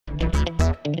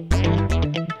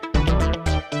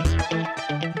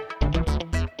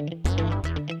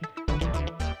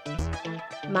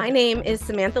My name is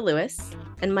Samantha Lewis,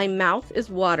 and my mouth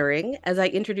is watering as I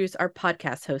introduce our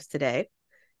podcast host today,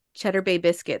 Cheddar Bay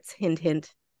Biscuits, hint,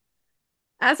 hint.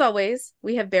 As always,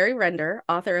 we have Barry Render,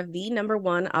 author of the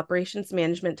 #1 operations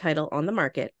management title on the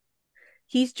market.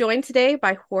 He's joined today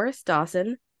by Horace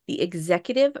Dawson, the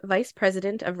executive vice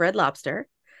president of Red Lobster,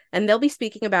 and they'll be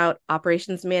speaking about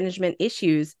operations management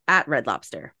issues at Red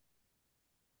Lobster.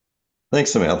 Thanks,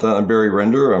 Samantha. I'm Barry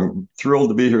Render. I'm thrilled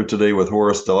to be here today with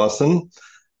Horace Dawson,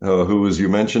 who, as you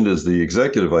mentioned, is the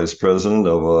executive vice president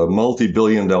of a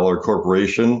multi-billion-dollar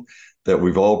corporation that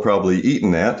we've all probably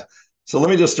eaten at. So let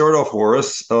me just start off,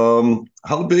 Horace.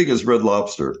 How big is Red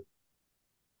Lobster?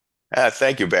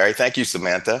 Thank you, Barry. Thank you,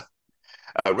 Samantha.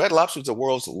 Red Lobster is the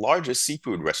world's largest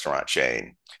seafood restaurant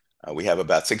chain. We have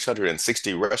about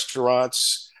 660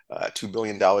 restaurants, $2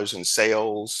 billion in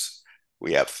sales.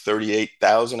 We have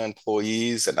 38,000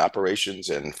 employees and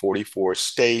operations in 44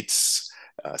 states,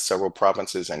 several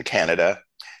provinces in Canada.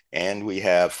 And we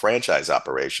have franchise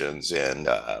operations in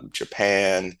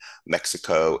Japan,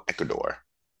 Mexico, Ecuador.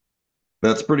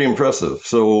 That's pretty impressive.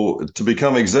 So to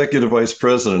become executive vice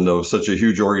president of such a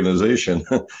huge organization,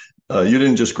 you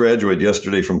didn't just graduate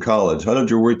yesterday from college. How did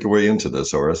you work your way into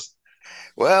this, Horace?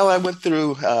 Well, I went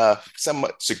through a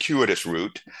somewhat circuitous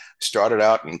route. Started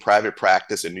out in private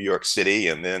practice in New York City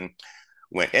and then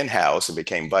went in-house and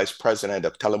became vice president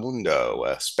of Telemundo,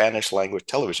 a Spanish language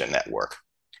television network.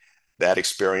 That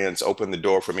experience opened the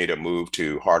door for me to move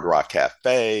to Hard Rock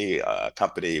Cafe, a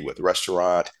company with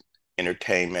restaurant,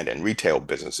 entertainment, and retail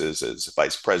businesses as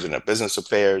vice president of business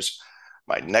affairs.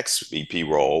 My next VP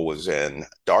role was in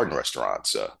Darden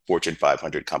Restaurants, a Fortune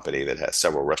 500 company that has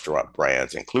several restaurant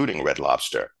brands, including Red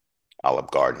Lobster,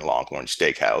 Olive Garden, Longhorn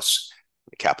Steakhouse,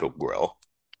 Capital Grill.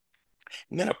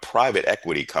 And then a private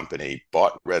equity company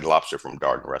bought Red Lobster from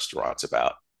Darden Restaurants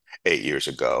about 8 years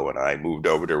ago, and I moved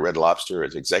over to Red Lobster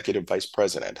as executive vice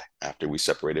president after we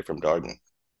separated from Darden.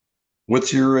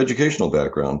 What's your educational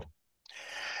background?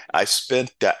 I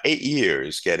spent 8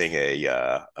 years getting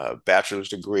a bachelor's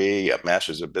degree, a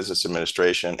master's of business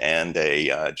administration, and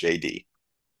a JD.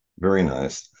 Very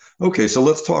nice. Okay, so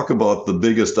let's talk about the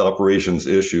biggest operations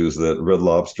issues that Red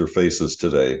Lobster faces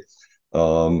today.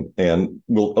 I'll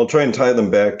try and tie them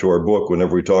back to our book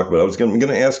whenever we talk about it. I'm going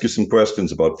to ask you some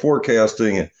questions about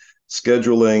forecasting,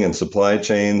 scheduling, and supply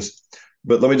chains.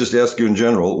 But let me just ask you in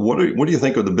general, what do you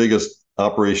think are the biggest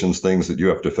operations things that you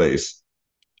have to face?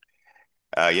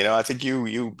 I think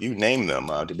you name them.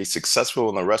 To be successful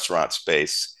in the restaurant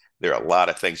space, there are a lot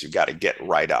of things you've got to get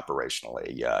right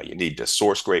operationally. You need to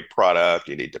source great product,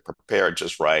 you need to prepare it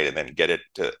just right, and then get it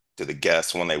to the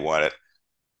guests when they want it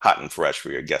hot and fresh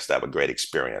for your guests to have a great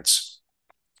experience.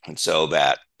 And so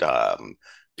that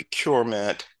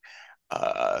procurement,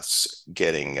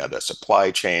 getting the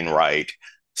supply chain right,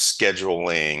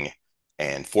 scheduling,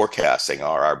 and forecasting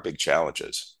are our big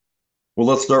challenges. Well,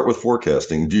 let's start with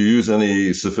forecasting. Do you use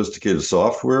any sophisticated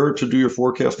software to do your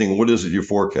forecasting? What is it you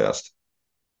forecast?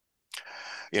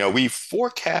 We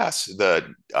forecast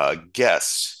the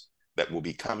guests that will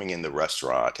be coming in the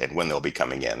restaurant and when they'll be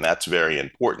coming in. That's very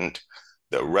important.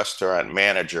 The restaurant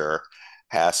manager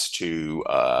has to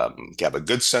have a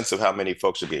good sense of how many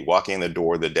folks will be walking in the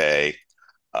door the day,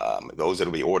 those that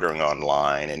will be ordering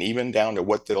online, and even down to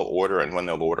what they'll order and when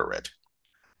they'll order it.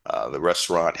 The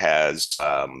restaurant has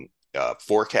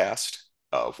forecast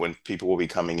of when people will be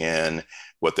coming in,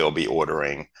 what they'll be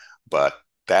ordering, but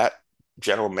that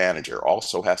general manager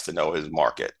also has to know his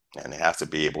market and has to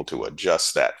be able to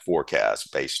adjust that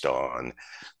forecast based on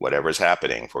whatever's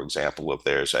happening. For example, if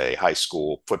there's a high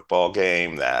school football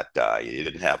game that you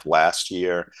didn't have last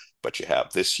year, but you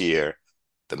have this year,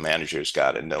 the manager's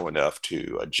got to know enough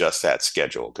to adjust that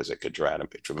schedule because it could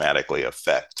dramatically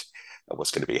affect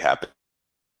what's going to be happening.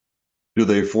 Do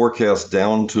they forecast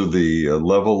down to the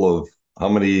level of how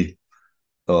many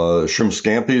shrimp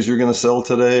scampi's you're going to sell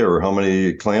today or how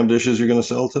many clam dishes you're going to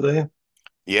sell today?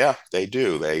 Yeah, they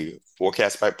do. They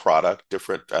forecast by product.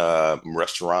 Different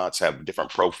restaurants have different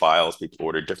profiles. People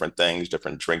order different things.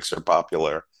 Different drinks are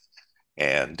popular.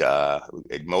 And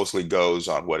it mostly goes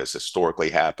on what has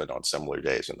historically happened on similar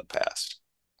days in the past.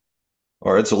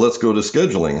 All right, so let's go to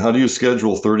scheduling. How do you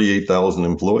schedule 38,000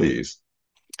 employees?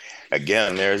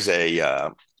 Again, there's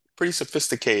a pretty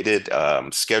sophisticated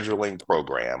scheduling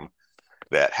program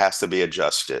that has to be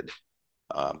adjusted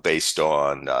based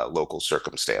on local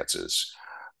circumstances.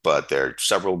 But there are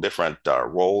several different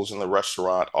roles in the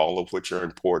restaurant, all of which are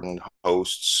important: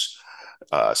 hosts,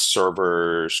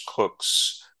 servers,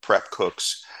 cooks, prep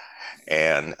cooks.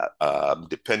 And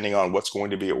depending on what's going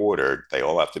to be ordered, they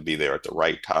all have to be there at the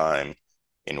right time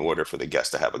in order for the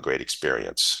guest to have a great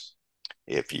experience.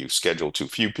 If you schedule too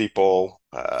few people,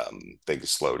 things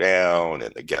slow down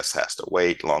and the guest has to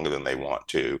wait longer than they want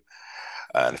to.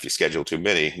 And if you schedule too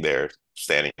many, they're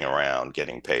standing around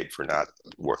getting paid for not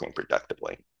working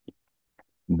productively.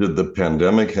 Did the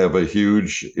pandemic have a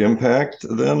huge impact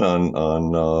then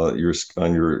on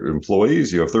your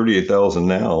employees? You have 38,000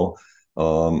 now.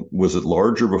 Was it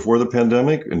larger before the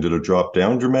pandemic, and did it drop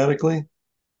down dramatically?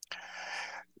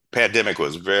 Pandemic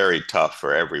was very tough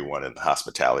for everyone in the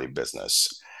hospitality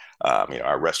business.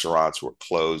 Our restaurants were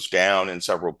closed down in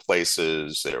several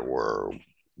places. There were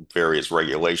various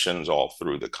regulations all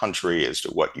through the country as to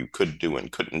what you could do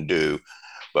and couldn't do.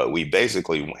 But we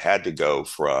basically had to go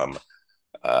from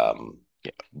um,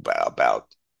 about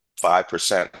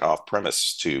 5% off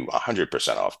premise to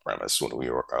 100% off premise when we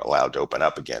were allowed to open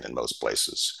up again in most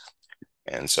places.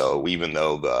 And so even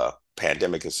though the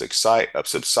pandemic has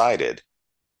subsided,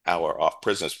 our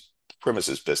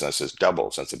premises business has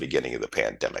doubled since the beginning of the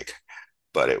pandemic.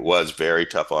 But it was very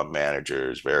tough on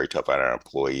managers, very tough on our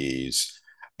employees.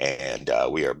 And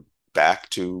we are back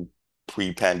to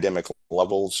pre-pandemic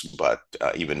levels, but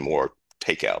even more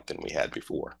takeout than we had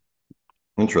before.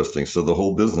 Interesting. So the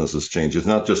whole business has changed. It's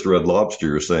not just Red Lobster,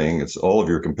 you're saying, it's all of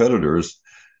your competitors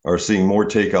are seeing more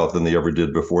takeout than they ever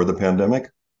did before the pandemic.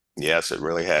 Yes, it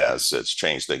really has. It's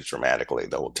changed things dramatically.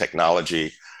 The whole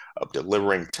technology of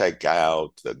delivering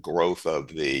takeout, the growth of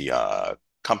the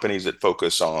companies that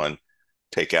focus on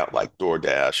takeout like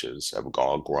DoorDash have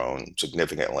all grown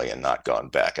significantly and not gone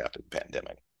back after the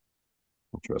pandemic.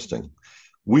 Interesting.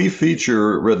 We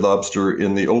feature Red Lobster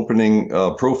in the opening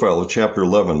profile of Chapter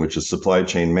 11, which is supply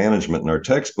chain management in our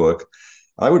textbook.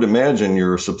 I would imagine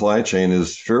your supply chain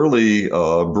is fairly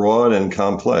broad and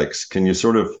complex. Can you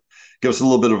sort of give us a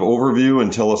little bit of overview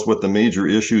and tell us what the major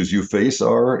issues you face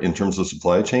are in terms of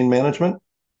supply chain management?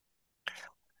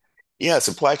 Yeah,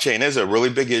 supply chain is a really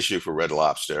big issue for Red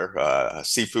Lobster. A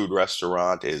seafood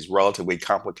restaurant is relatively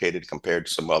complicated compared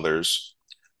to some others.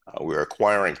 We're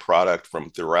acquiring product from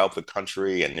throughout the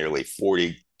country and nearly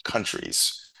 40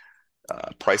 countries.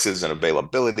 Prices and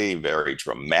availability vary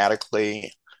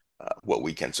dramatically. What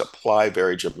we can supply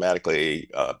vary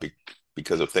dramatically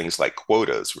because of things like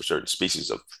quotas for certain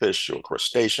species of fish or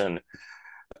crustacean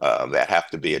that have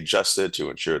to be adjusted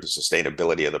to ensure the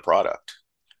sustainability of the product.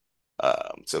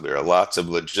 So there are lots of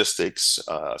logistics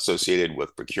associated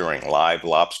with procuring live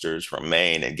lobsters from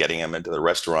Maine and getting them into the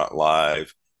restaurant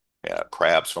live,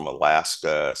 crabs from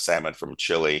Alaska, salmon from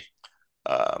Chile.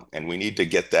 And we need to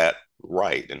get that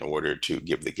right in order to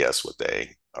give the guests what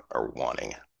they are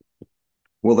wanting.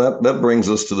 Well, that brings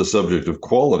us to the subject of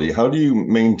quality. How do you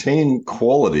maintain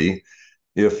quality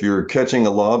if you're catching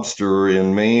a lobster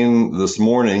in Maine this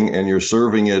morning and you're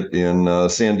serving it in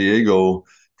San Diego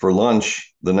for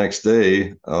lunch the next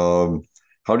day?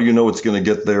 How do you know it's going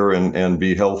to get there and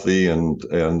be healthy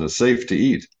and safe to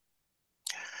eat?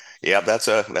 Yeah, that's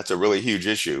a really huge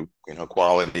issue.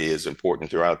 Quality is important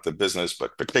throughout the business,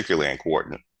 but particularly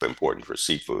important for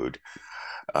seafood.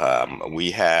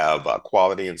 We have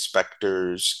quality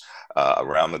inspectors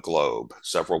around the globe,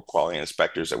 several quality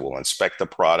inspectors that will inspect the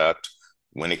product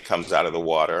when it comes out of the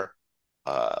water.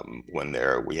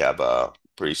 We have a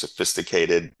pretty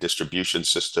sophisticated distribution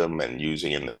system, and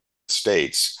using in the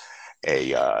States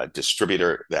a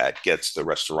distributor that gets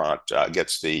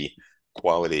the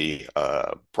quality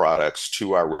products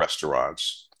to our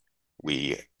restaurants.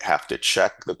 We have to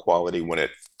check the quality when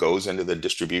it goes into the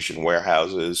distribution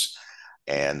warehouses.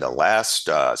 And the last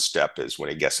step is when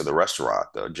it gets to the restaurant.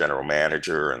 The general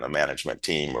manager and the management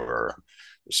team are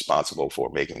responsible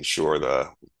for making sure the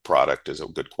product is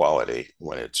of good quality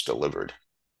when it's delivered.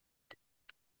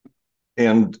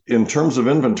 And in terms of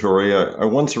inventory, I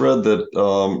once read that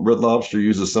Red Lobster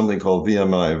uses something called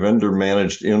VMI, Vendor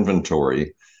Managed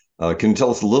Inventory. Can you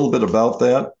tell us a little bit about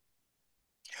that?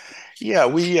 Yeah,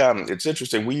 it's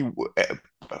interesting. We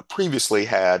previously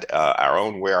had our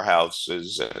own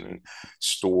warehouses and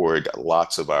stored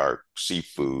lots of our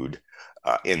seafood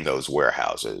in those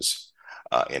warehouses.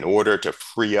 In order to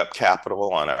free up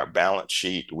capital on our balance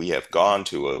sheet, we have gone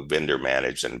to a vendor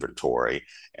managed inventory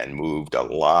and moved a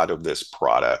lot of this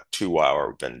product to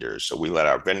our vendors. So we let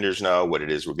our vendors know what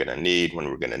it is we're going to need, when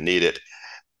we're going to need it.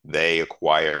 They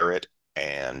acquire it.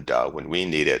 And when we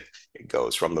need it, it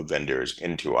goes from the vendors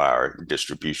into our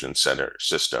distribution center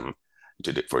system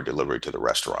for delivery to the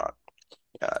restaurant.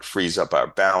 It frees up our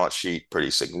balance sheet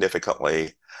pretty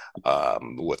significantly,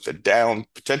 with the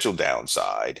potential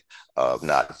downside of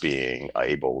not being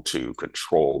able to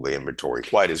control the inventory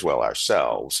quite as well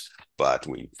ourselves. But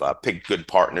we've picked good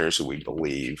partners who we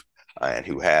believe and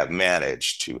who have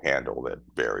managed to handle it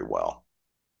very well.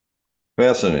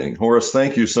 Fascinating. Horace,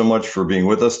 thank you so much for being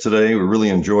with us today. We really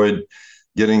enjoyed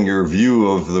getting your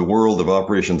view of the world of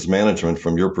operations management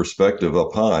from your perspective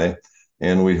up high.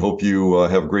 And we hope you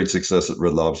have great success at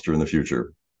Red Lobster in the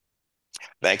future.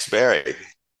 Thanks, Barry.